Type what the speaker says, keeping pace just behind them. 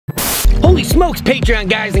Holy smokes, Patreon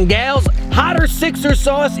guys and gals. Hotter Sixer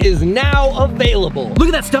sauce is now available. Look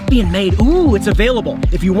at that stuff being made. Ooh, it's available.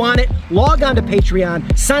 If you want it, log on to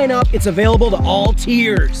Patreon, sign up. It's available to all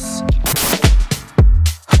tiers.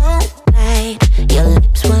 Your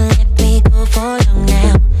lips will let me go for long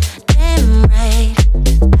now. Damn right,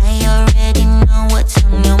 I already know what's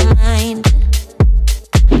on your mind.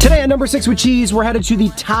 Today on Number 6 with Cheese, we're headed to the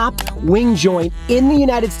top wing joint in the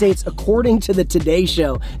United States according to the Today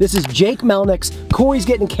Show. This is Jake Melnick's. Corey's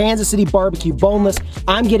getting Kansas City barbecue boneless.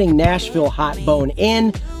 I'm getting Nashville hot bone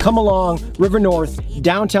in. Come along, River North,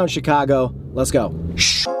 downtown Chicago. Let's go.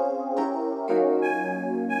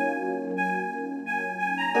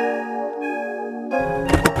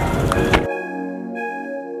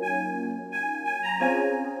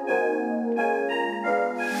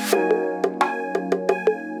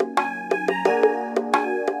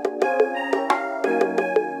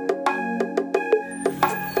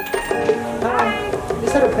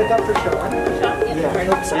 Pick up for Sean.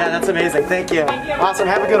 Yeah, that's amazing. Thank you. Awesome.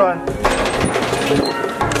 Have a good one.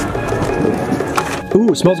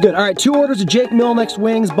 Ooh, smells good. All right, 2 orders of Jake Melnick's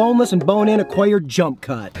wings, boneless and bone-in acquired jump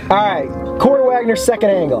cut. All right, Corey Wagner, second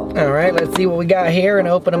angle. All right, let's see what we got here and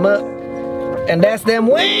open them up. And that's them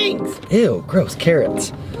wings. Ew, gross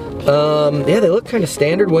carrots. Yeah, they look kind of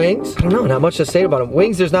standard wings. I don't know, not much to say about them.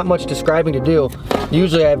 Wings, there's not much describing to do.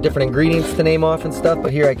 Usually I have different ingredients to name off and stuff,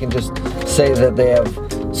 but here I can just say that they have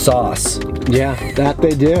sauce. Yeah, that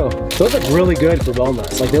they do. Those look really good for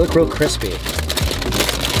boneless. Like, they look real crispy.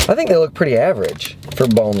 I think they look pretty average for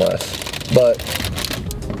boneless, but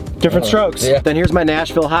different strokes. Yeah. Then here's my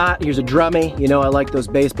Nashville hot. Here's a drummy. You know I like those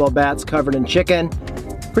baseball bats covered in chicken.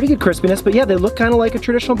 Pretty good crispiness, but yeah, they look kind of like a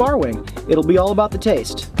traditional bar wing. It'll be all about the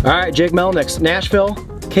taste. All right, Jake Melnick's Nashville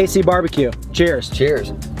KC barbecue. Cheers.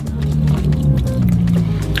 Cheers.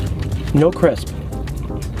 No crisp.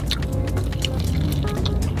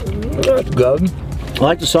 That's good. I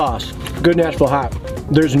like the sauce. Good Nashville hot.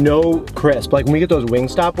 There's no crisp. Like when we get those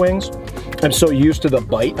Wingstop wings, I'm so used to the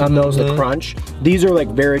bite on those, the crunch. These are like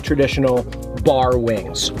very traditional bar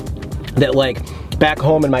wings that like back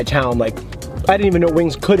home in my town, like I didn't even know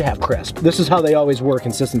wings could have crisp. This is how they always were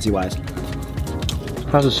consistency-wise.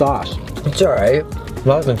 How's the sauce? It's all right.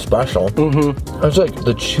 Nothing special. It's like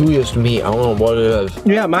the chewiest meat. I don't know what it is.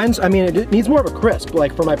 Yeah, mine's, I mean, it needs more of a crisp,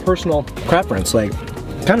 like for my personal preference, like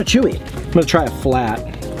kind of chewy. I'm gonna try a flat.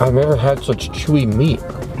 I've never had such chewy meat.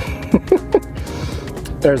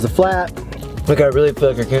 There's the flat. Like I really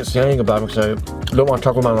feel like I can't say anything about it because I don't want to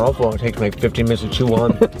talk with my mouth long. It takes me like 15 minutes to chew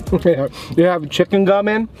on. You have chicken gum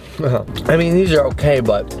in? I mean, these are okay,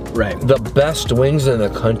 but the best wings in the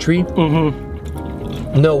country?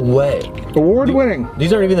 No way. Award-winning.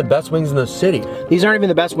 These aren't even the best wings in the city. These aren't even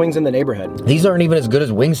the best wings in the neighborhood. These aren't even as good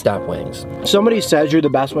as Wingstop wings. Somebody says you're the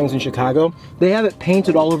best wings in Chicago, they have it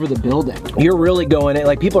painted all over the building. You're really going in,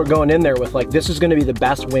 like people are going in there with like, this is gonna be the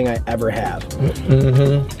best wing I ever have.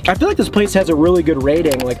 I feel like this place has a really good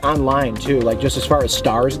rating, like online too, like just as far as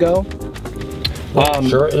stars go.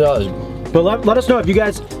 Sure it does. But let us know if you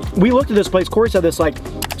guys, we looked at this place, Corey said this, like,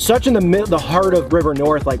 such in the heart of River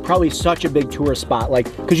North, like probably such a big tourist spot, like,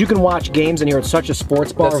 because you can watch games in here, it's such a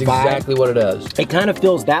sports bar vibe. That's exactly what it is. It kind of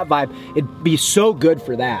feels that vibe. It'd be so good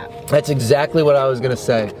for that. That's exactly what I was gonna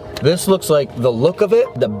say. This looks like the look of it,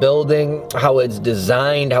 the building, how it's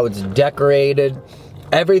designed, how it's decorated.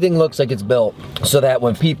 Everything looks like it's built so that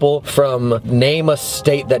when people from name a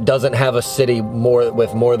state that doesn't have a city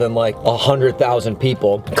with more than like 100,000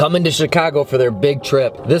 people come into Chicago for their big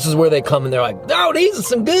trip, this is where they come and they're like, oh, these are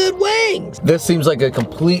some good wings. This seems like a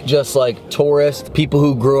complete just like tourist, people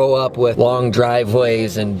who grow up with long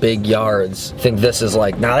driveways and big yards think this is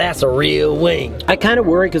like, now that's a real wing. I kind of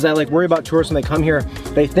worry because I like worry about tourists when they come here,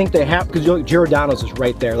 they think they have, because Giordano's is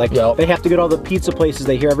right there. Like they have to get all the pizza places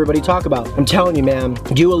they hear everybody talk about. I'm telling you, man,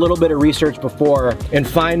 do a little bit of research before and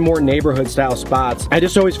find more neighborhood style spots. I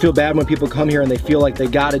just always feel bad when people come here and they feel like they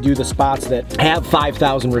gotta do the spots that have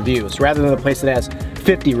 5,000 reviews rather than the place that has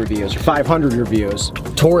 50 reviews or 500 reviews.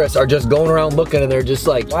 Tourists are just going around looking and they're just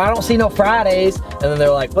like, well, I don't see no Fridays. And then they're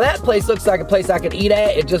like, well, that place looks like a place I could eat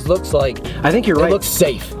at. It just looks like, I think you're right. It looks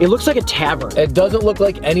safe. It looks like a tavern. It doesn't look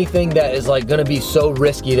like anything that is like gonna be so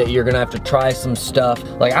risky that you're gonna have to try some stuff.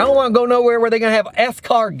 Like, I don't wanna go nowhere where they're gonna have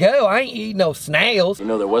escargot. I ain't eating no snails. You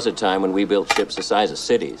know, there was a time when we built ships the size of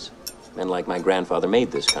cities. Men like my grandfather made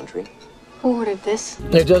this country. Who ordered this?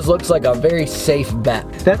 It just looks like a very safe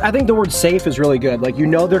bet. I think the word safe is really good. Like, you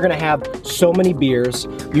know they're gonna have so many beers.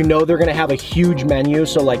 You know they're gonna have a huge menu,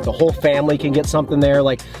 so like the whole family can get something there.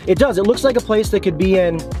 Like, it does. It looks like a place that could be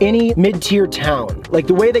in any mid-tier town. Like,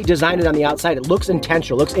 the way they designed it on the outside, it looks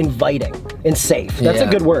intentional, looks inviting and safe. That's a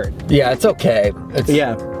good word. Yeah, it's okay.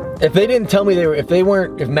 Yeah. If they didn't tell me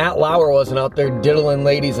if Matt Lauer wasn't out there diddling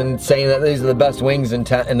ladies and saying that these are the best wings in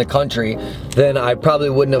the country, then I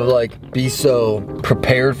probably wouldn't have like be so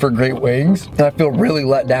prepared for great wings. And I feel really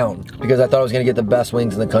let down because I thought I was gonna get the best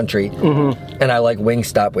wings in the country, and I like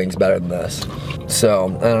Wingstop wings better than this.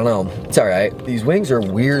 So I don't know. It's all right. These wings are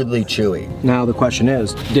weirdly chewy. Now the question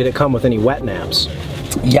is, did it come with any wet naps?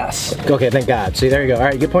 Yes. Okay, thank God. See, there you go. All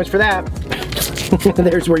right, you get points for that.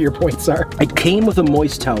 There's where your points are. It came with a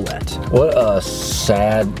moist towelette. What a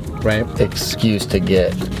sad excuse to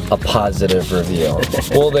get a positive review.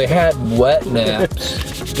 Well, they had wet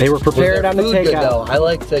naps. They were prepared on the takeout. I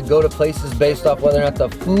like to go to places based off whether or not the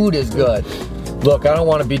food is good. Look, I don't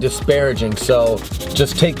want to be disparaging, so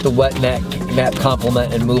just take the wet nap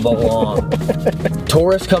compliment and move along.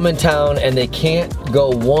 Tourists come in town and they can't go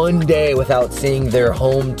one day without seeing their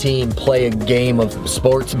home team play a game of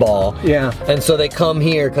sports ball. Yeah. And so they come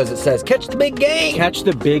here because it says, catch the big game. Catch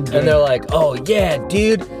the big game. And they're like, oh yeah,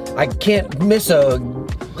 dude, I can't miss a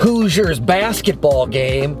Hoosiers basketball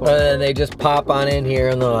game. And then they just pop on in here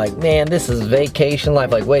and they're like, man, this is vacation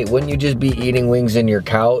life. Like, wait, wouldn't you just be eating wings in your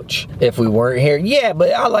couch if we weren't here? Yeah,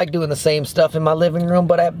 but I like doing the same stuff in my living room,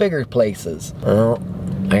 but at bigger places. Well,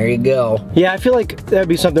 there you go. Yeah, I feel like that'd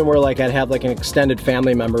be something where like I'd have like an extended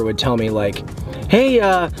family member would tell me like, hey,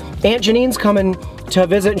 Aunt Janine's coming to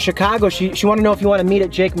visit in Chicago. She want to know if you want to meet at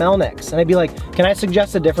Jake Melnick's. And I'd be like, can I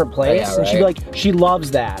suggest a different place? Yeah, right. And she'd be like, she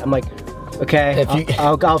loves that. I'm like, okay,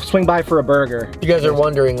 I'll swing by for a burger. You guys are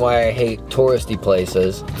wondering why I hate touristy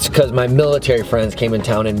places. It's because my military friends came in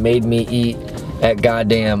town and made me eat at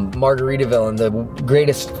goddamn Margaritaville in the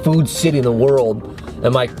greatest food city in the world.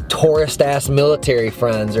 And my tourist-ass military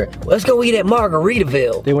friends are, let's go eat at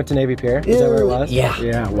Margaritaville. They went to Navy Pier? Is that where it was? Yeah.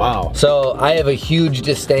 Yeah, wow. So I have a huge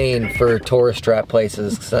disdain for tourist trap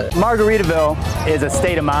places. Margaritaville is a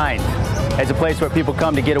state of mind. It's a place where people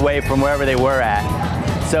come to get away from wherever they were at.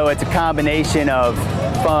 So it's a combination of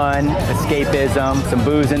fun, escapism, some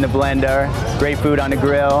booze in the blender, great food on the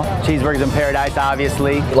grill, cheeseburgers in paradise,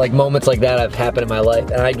 obviously. Like moments like that have happened in my life,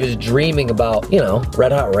 and I'm just dreaming about, you know,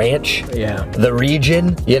 Red Hot Ranch, the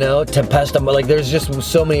region, you know, Tempesta. Like, there's just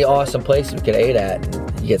so many awesome places we could eat at.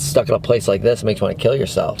 And you get stuck in a place like this, it makes you want to kill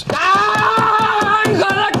yourself. I'm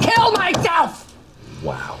gonna kill myself!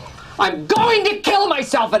 Wow. I'm going to kill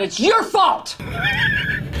myself, and it's your fault!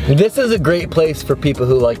 This is a great place for people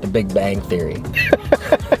who like the Big Bang Theory.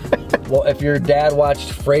 Well, if your dad watched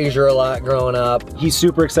Frasier a lot growing up. He's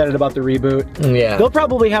super excited about the reboot. Yeah. They'll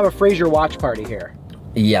probably have a Frasier watch party here.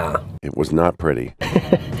 Yeah. It was not pretty.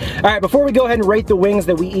 All right, before we go ahead and rate the wings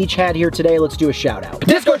that we each had here today, let's do a shout out.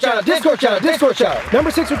 Discord shout out, Discord shout out, Discord shout out.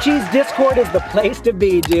 Number 6 with Cheese, Discord is the place to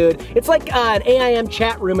be, dude. It's like an AIM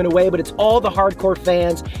chat room in a way, but it's all the hardcore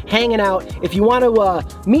fans hanging out. If you want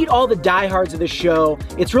to meet all the diehards of the show,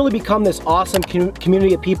 it's really become this awesome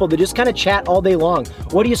community of people that just kind of chat all day long.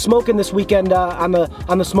 What are you smoking this weekend on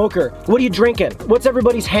the smoker? What are you drinking? What's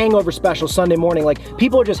everybody's hangover special Sunday morning? Like,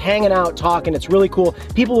 people are just hanging out, talking. It's really cool.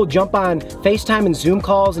 People will jump on FaceTime and Zoom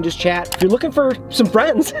calls and just chat. If you're looking for some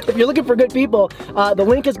friends, if you're looking for good people, the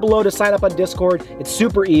link is below to sign up on Discord. It's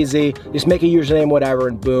super easy. Just make a username, whatever,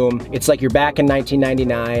 and boom. It's like you're back in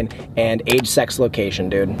 1999 and age, sex, location,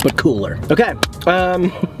 dude, but cooler. Okay,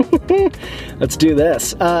 let's do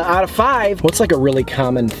this. Out of 5, what's like a really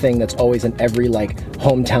common thing that's always in every like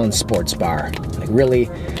hometown sports bar? Like really,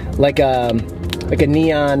 like a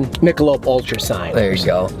neon Michelob Ultra sign. There you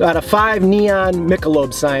go. Out of 5 neon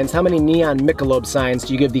Michelob signs, how many neon Michelob signs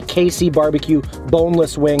do you give the KC Barbecue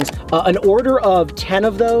boneless wings? An order of 10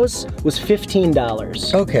 of those was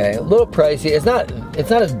 $15. Okay, a little pricey. It's not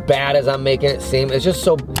as bad as I'm making it seem. It's just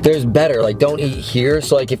so there's better. Like, don't eat here.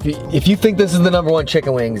 So like if you think this is the #1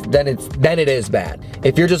 chicken wings, then it is bad.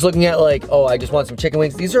 If you're just looking at like, oh, I just want some chicken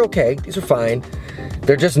wings, these are okay. These are fine.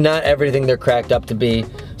 They're just not everything they're cracked up to be.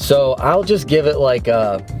 So I'll just give it like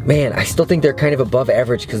man, I still think they're kind of above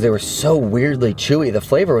average because they were so weirdly chewy. The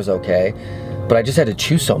flavor was okay, but I just had to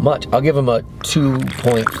chew so much. I'll give them a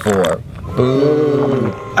 2.4.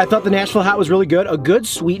 Boo. I thought the Nashville hot was really good. A good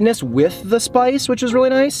sweetness with the spice, which was really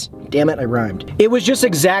nice. Damn it, I rhymed. It was just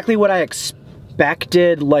exactly what I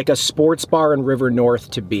expected like a sports bar in River North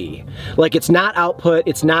to be. Like, it's not output,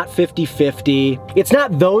 it's not 50-50. It's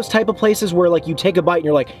not those type of places where like you take a bite and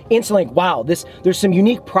you're like instantly like, wow, there's some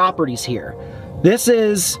unique properties here. This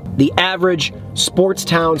is the average sports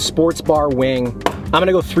town, sports bar wing. I'm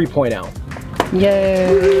gonna go 3.0.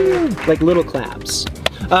 Yay! Like little claps.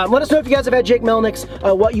 Let us know if you guys have had Jake Melnick's,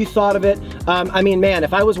 what you thought of it. I mean, man,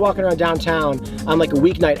 if I was walking around downtown on like a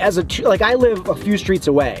weeknight, like I live a few streets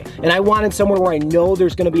away, and I wanted somewhere where I know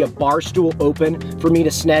there's gonna be a bar stool open for me to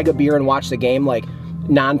snag a beer and watch the game like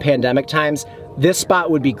non-pandemic times, this spot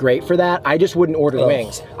would be great for that. I just wouldn't order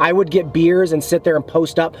wings. I would get beers and sit there and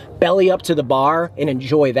post up, belly up to the bar, and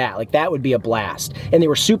enjoy that. Like, that would be a blast. And they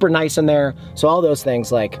were super nice in there, so all those things,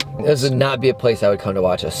 like... This would not be a place I would come to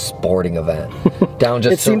watch a sporting event. Down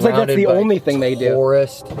just it seems like that's the only thing they do.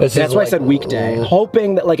 Forest. That's why I said weekday.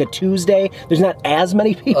 Hoping that, like, a Tuesday, there's not as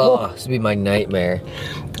many people. Oh, this would be my nightmare.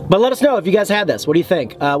 But let us know if you guys had this. What do you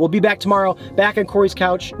think? We'll be back tomorrow, back on Corey's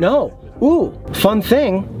couch. No. Ooh, fun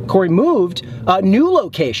thing, Corey moved, new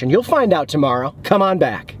location. You'll find out tomorrow. Come on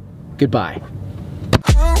back. Goodbye.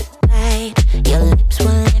 Your lips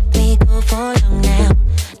won't let me go for long now.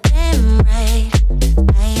 Damn right.